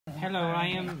Hello, I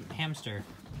am Hamster.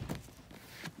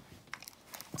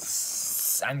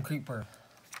 I'm Creeper.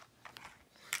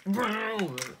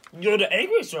 You're the egg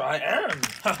racer, I am.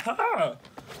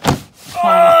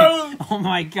 Oh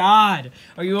my god!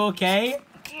 Are you okay?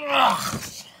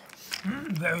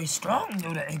 Very strong,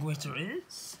 Yoda egg racer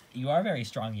is. You are very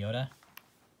strong, Yoda.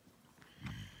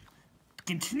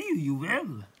 Continue, you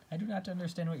will. I do not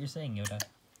understand what you're saying, Yoda.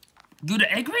 Yoda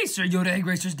egg racer. Yoda egg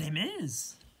racer's name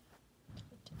is.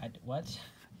 What?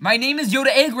 My name is Yoda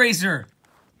egg racer.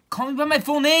 Call me by my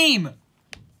full name.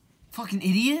 Fucking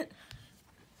idiot.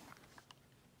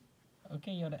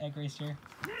 Okay, Yoda egg racer.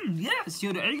 Yes,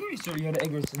 Yoda egg racer. Yoda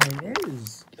egg racer's name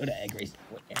is. Yoda egg racer.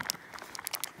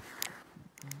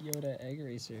 Yoda egg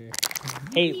racer.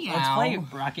 Hey, let's play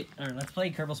Rocket, or let's play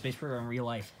Kerbal Space Program in real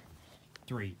life.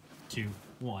 3, 2,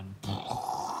 1.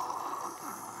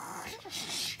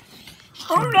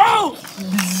 Oh no!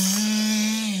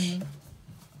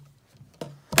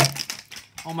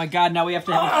 Oh my god! Now we have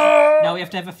to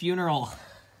have a funeral.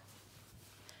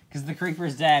 Because the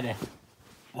creeper's dead.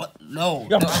 What? No.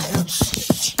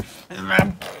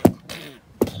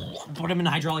 Put him in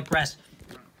hydraulic press.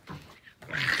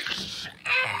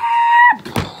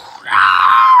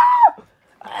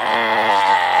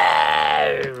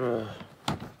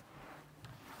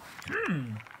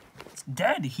 It's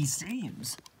dead, he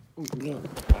seems.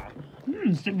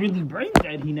 It's really brain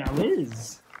dead he now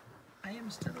is. I am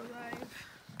still alive.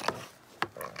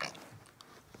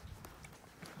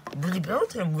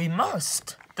 Rebuild him, we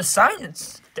must. The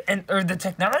science, the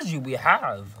technology we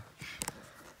have.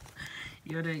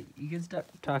 Yoda, you can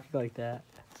stop talking like that.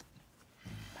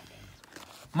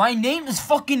 My name is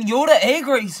fucking Yoda Egg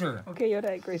Racer. Okay, Yoda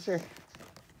Egg Racer.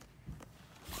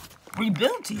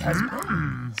 Rebuilt, he has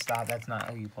been. Stop, that's not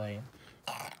how you play.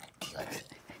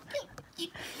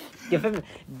 Give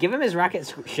him his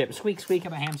rocket ship. Squeak, squeak,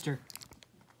 I'm a hamster.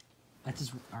 That's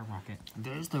our rocket.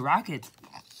 There's the rocket.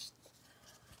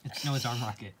 No, it's arm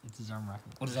rocket. It's his arm rocket.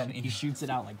 What does that mean? He shoots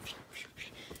it out like...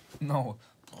 No.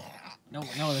 No,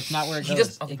 that's not where it He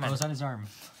goes. just- It goes on his arm.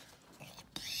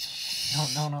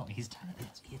 No.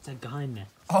 It's a gun.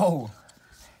 Oh.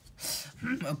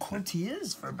 Equipped he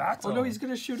is for battle. Oh no, he's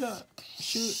gonna shoot. No,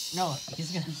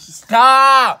 he's gonna.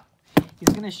 Stop! He's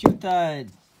gonna shoot the.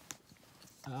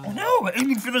 Oh no, we're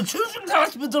aiming for the children's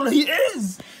hospital. He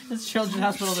is. This children's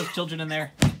hospital. There's children in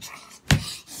there.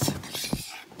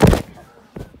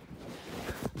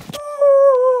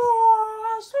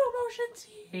 Oh, slow motion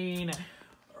scene.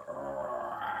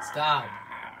 Stop.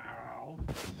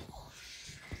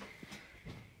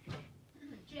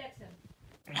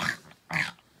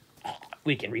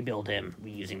 We can rebuild him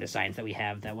using the science that we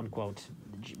have. That one quote,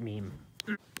 the meme.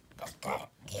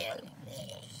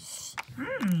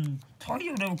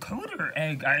 Toyota Coder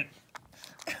Egg.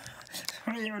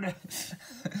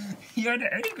 You're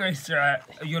the egg racer.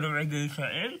 You're the egg racer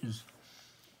is.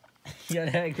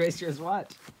 Yoda Egg Racer is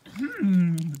what?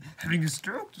 Having a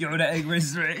stroke. Yoda Egg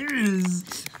Racer is.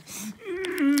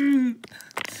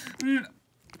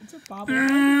 It's a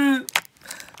bobble.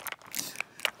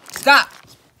 Stop.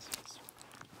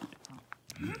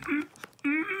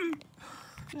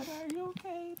 Yoda, are you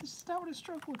okay? This is not what a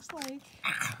stroke looks like.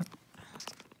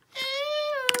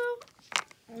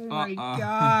 Oh my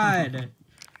god.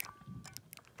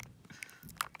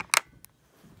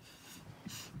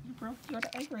 You broke Yoda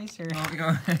Egg Racer.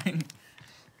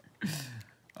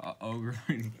 Uh-oh,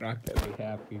 he's not gonna be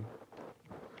happy.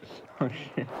 Oh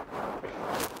shit.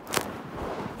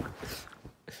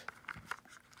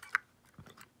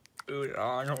 Dude,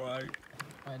 why?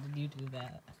 Why did you do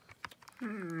that?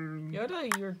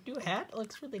 Yoda, your new hat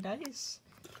looks really nice.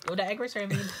 Yoda Egg Racer, I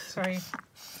mean, sorry.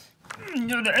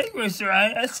 You're the egg racer,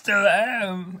 I still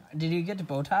am. Did you get to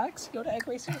Botox, Yoda Egg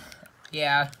Racer?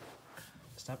 Yeah.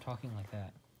 Stop talking like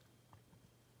that.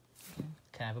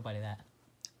 Can I have a bite of that?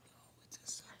 It's a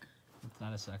sucker. It's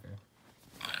not a sucker.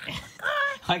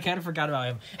 I kind of forgot about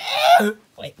him.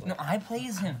 Wait. No, I play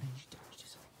as him.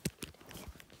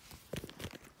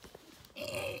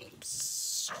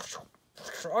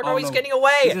 Oh no, he's getting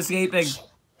away! He's escaping.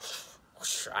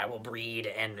 I will breed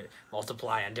and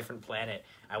multiply on a different planet.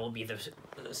 I will be the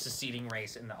succeeding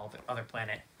race in the other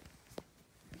planet.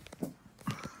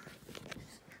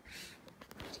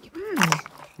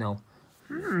 No.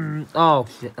 Oh,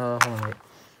 shit. Hold on, wait.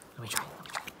 Let me try.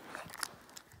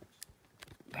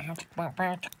 Why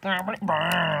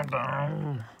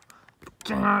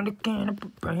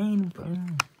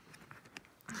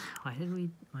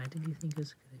did you think it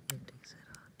was a good idea to take his head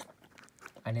off?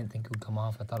 I didn't think it would come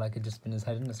off. I thought I could just spin his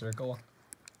head in a circle.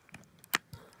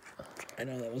 I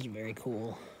know, that was very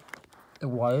cool. It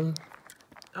was?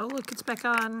 Oh, look, it's back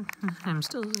on. I'm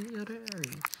still Yoda.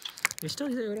 You're still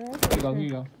Yoda. Here you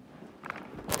go.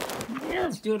 Yeah,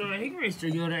 still the egg racer.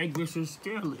 Yoda egg racer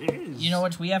still is. You know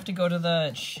what? We have to go to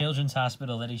the children's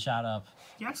hospital that he shot up.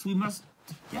 Yes, we must.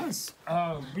 Yes.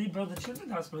 Rebuild the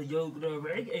children's hospital. Yoda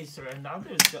egg racer and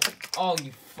others. Oh,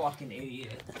 you fucking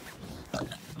idiot.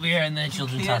 We are in the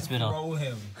children's hospital. Throw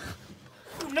him.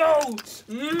 No!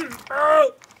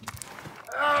 Oh!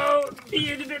 Oh!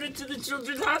 Be admitted to the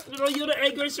children's hospital. Yoda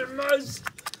egg racer must.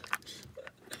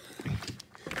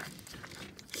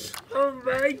 Oh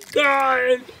my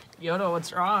god! Yoda,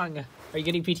 what's wrong? Are you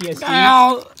getting PTSD?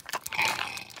 Ow!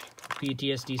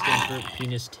 PTSD stands for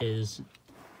penis tiz.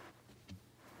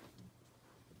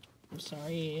 I'm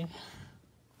sorry.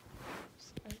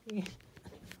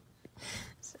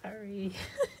 Sorry.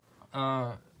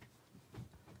 Bye,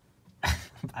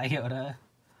 Yoda.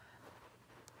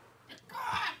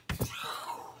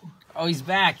 Oh, he's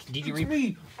back. Did you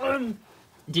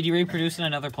Did you reproduce on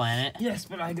another planet? Yes,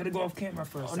 but I gotta go off camera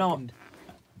for a second.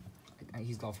 No.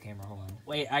 He's off camera. Hold on.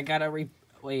 Wait, I gotta wait,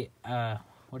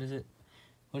 what is it?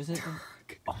 What is it?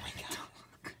 Oh my god.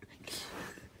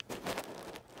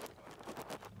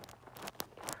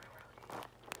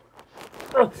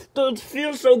 Oh, don't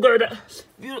feel so good.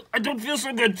 I don't feel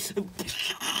so good.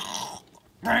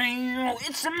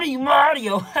 It's me,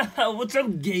 Mario. What's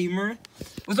up, gamer?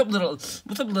 What's up,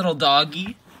 little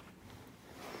doggy?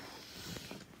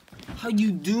 How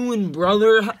you doing,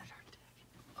 brother?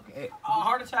 Okay.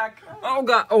 Heart attack. Oh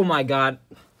god. Oh my god.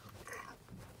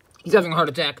 He's having a heart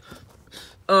attack.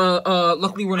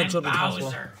 Luckily we're in a children's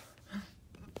hospital.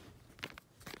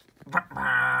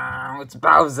 It's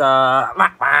Bowser.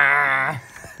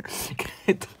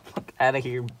 Get the fuck out of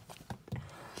here.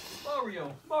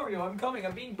 Mario, I'm coming.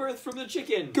 I'm being birthed from the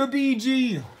chicken.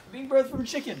 Kabiji. Being birthed from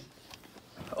chicken.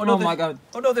 Oh my god.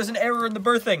 Oh no, there's an error in the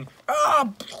birthing.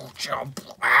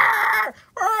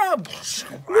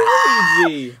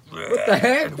 Luigi. What the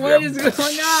heck? What is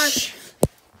going on?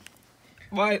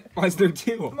 Why is there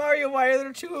two? Mario, why are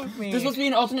there two of me? There's supposed to be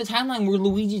an alternate timeline where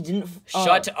Luigi didn't.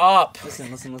 Shut up. Listen.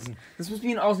 There's supposed to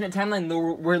be an alternate timeline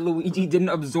where Luigi didn't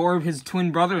absorb his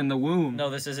twin brother in the womb. No,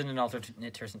 this isn't an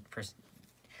alternate person.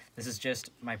 This is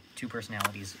just my two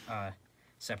personalities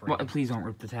separated. Well, please don't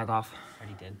rip the tag off. I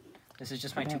already did. This is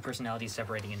just my two personalities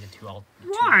separating into two.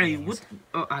 Why? What?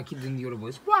 Oh, I keep doing the Yoda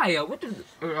voice. Why? What are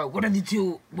the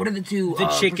two? What are the two? The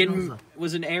chicken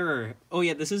was an error. Oh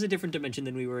yeah, this is a different dimension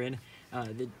than we were in.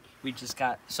 We just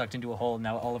got sucked into a hole, and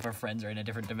now all of our friends are in a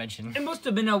different dimension. It must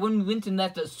have been when we went in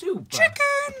that soup.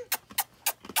 Chicken!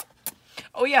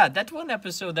 Oh yeah, that one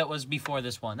episode that was before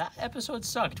this one. That episode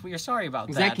sucked. We are sorry about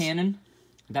that. Is that canon?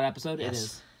 That episode? Yes. It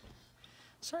is.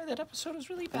 Sorry, that episode was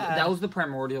really bad. That was the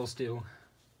primordial stew.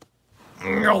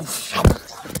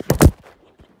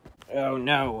 Oh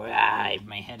no,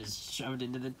 my head is shoved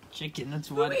into the chicken. That's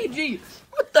what. Luigi,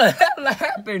 what the hell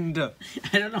happened?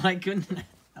 I don't know. I couldn't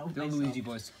help Go myself. Luigi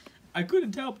voice. I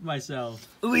couldn't help myself.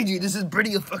 Luigi, this is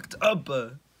pretty fucked up.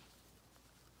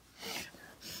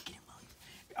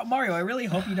 Mario, I really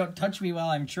hope you don't touch me while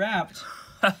I'm trapped.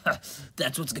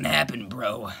 That's what's gonna happen,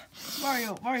 bro.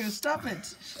 Mario, stop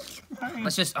it. Mario,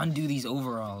 Let's just undo these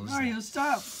overalls. Mario,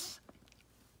 stop.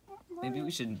 Maybe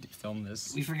we shouldn't film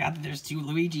this. We forgot that there's two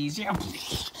Luigis.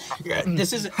 Yeah.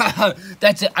 This is.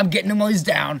 That's it. I'm getting him while he's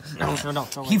down. No.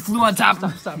 He flew on top.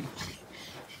 Stop.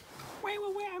 Wait,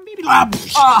 I'm baby.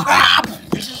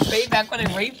 This is way back when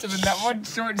I raped him in that one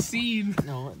short scene.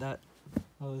 No,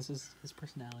 this is his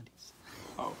personalities.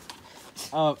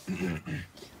 Oh.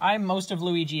 I'm most of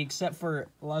Luigi except for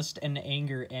lust and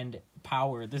anger and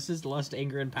power. This is lust,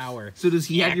 anger, and power. So does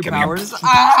he have your come here. powers?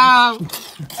 Ah!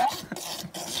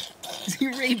 Is he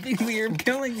raping me or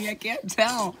killing me? I can't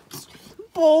tell.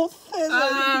 Both.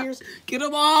 Get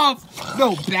him off!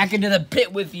 No, back into the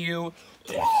pit with you.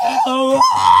 You're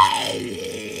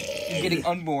getting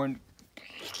unborn.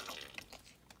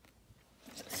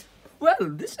 Well,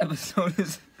 this episode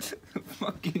is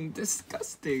fucking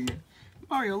disgusting.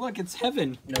 Mario, look, it's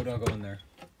heaven. No, don't go in there.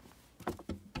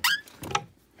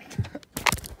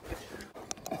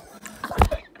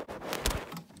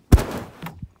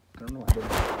 I don't know how to...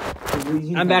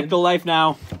 I'm back to life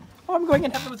now. Oh, I'm going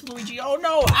in heaven with Luigi. Oh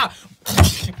no! Ah!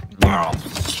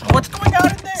 What's going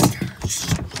on in there?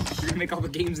 You're gonna make all the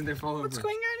games in there fall over. What's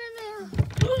going on in there?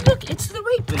 Oh, look, it's the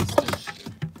rapist.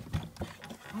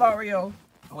 Mario.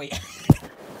 Wait.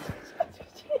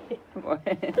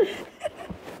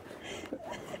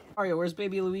 Mario, where's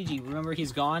baby Luigi? Remember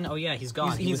he's gone? Oh yeah, he's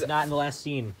gone. He was not in the last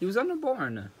scene. He was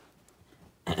unborn.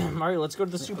 Mario, let's go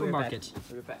to the supermarket.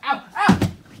 Ow! Ow!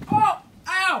 Oh!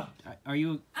 Ow! Are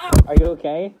you? Ow! Are you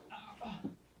okay?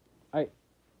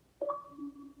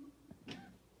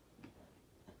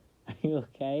 you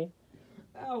okay?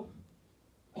 Ow.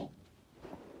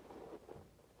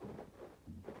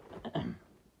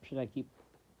 Should I keep...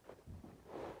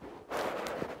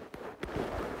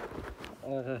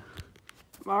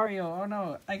 Mario, oh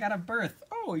no, I got a birth.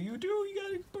 Oh, you do? You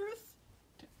got a birth?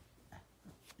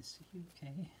 Is he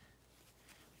okay?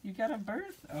 You got a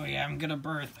birth? Oh yeah, I'm gonna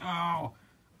birth. Oh,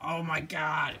 oh my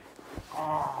god.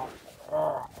 Oh,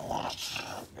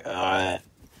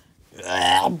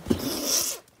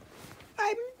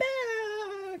 I'm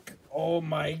back. Oh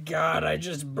my god, I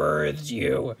just birthed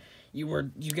you. You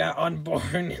got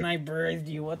unborn and I birthed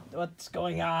you. What's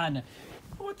going on?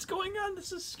 What's going on?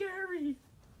 This is scary.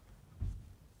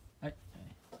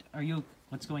 Are you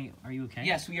okay?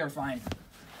 Yes, we are fine.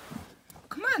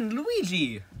 Come on,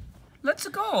 Luigi. Let's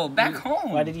go back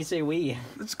home. Why did you say we?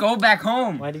 Let's go back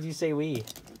home. Why did you say we?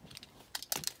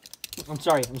 I'm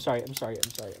sorry.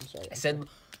 I said,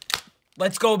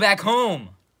 let's go back home.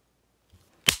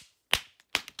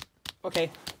 Okay.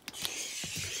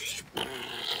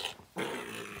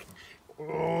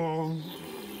 Oh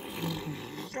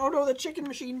no, the chicken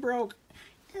machine broke.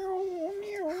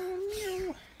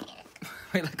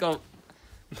 Wait, let go.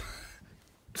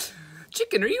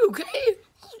 Chicken, are you okay?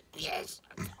 Yes.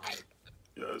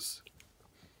 Yes.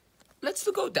 Let's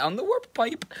go down the warp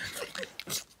pipe.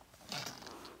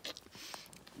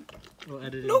 We'll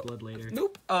edit Nope. in blood later.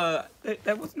 Nope.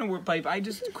 That wasn't a warp pipe. I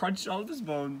just crunched all of his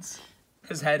bones.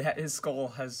 His skull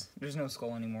has. There's no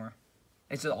skull anymore.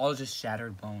 It's all just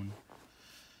shattered bone.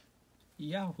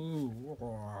 Yahoo!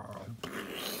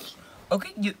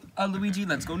 Okay, Luigi,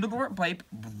 let's go into the warp pipe.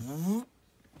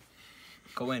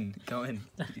 Go in.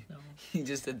 He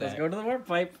just did that. Let's go to the warp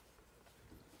pipe.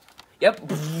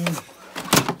 Yep.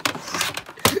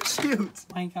 Shoot.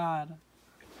 My God.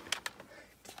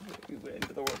 We went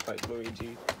into the warp pipe,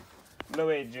 Luigi.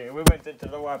 Luigi, we went into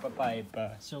the warp pipe.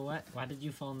 So what? Why did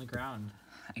you fall on the ground?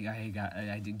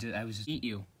 I was just eat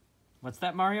you. What's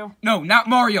that, Mario? No, not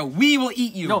Mario. We will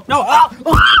eat you. No! Ah!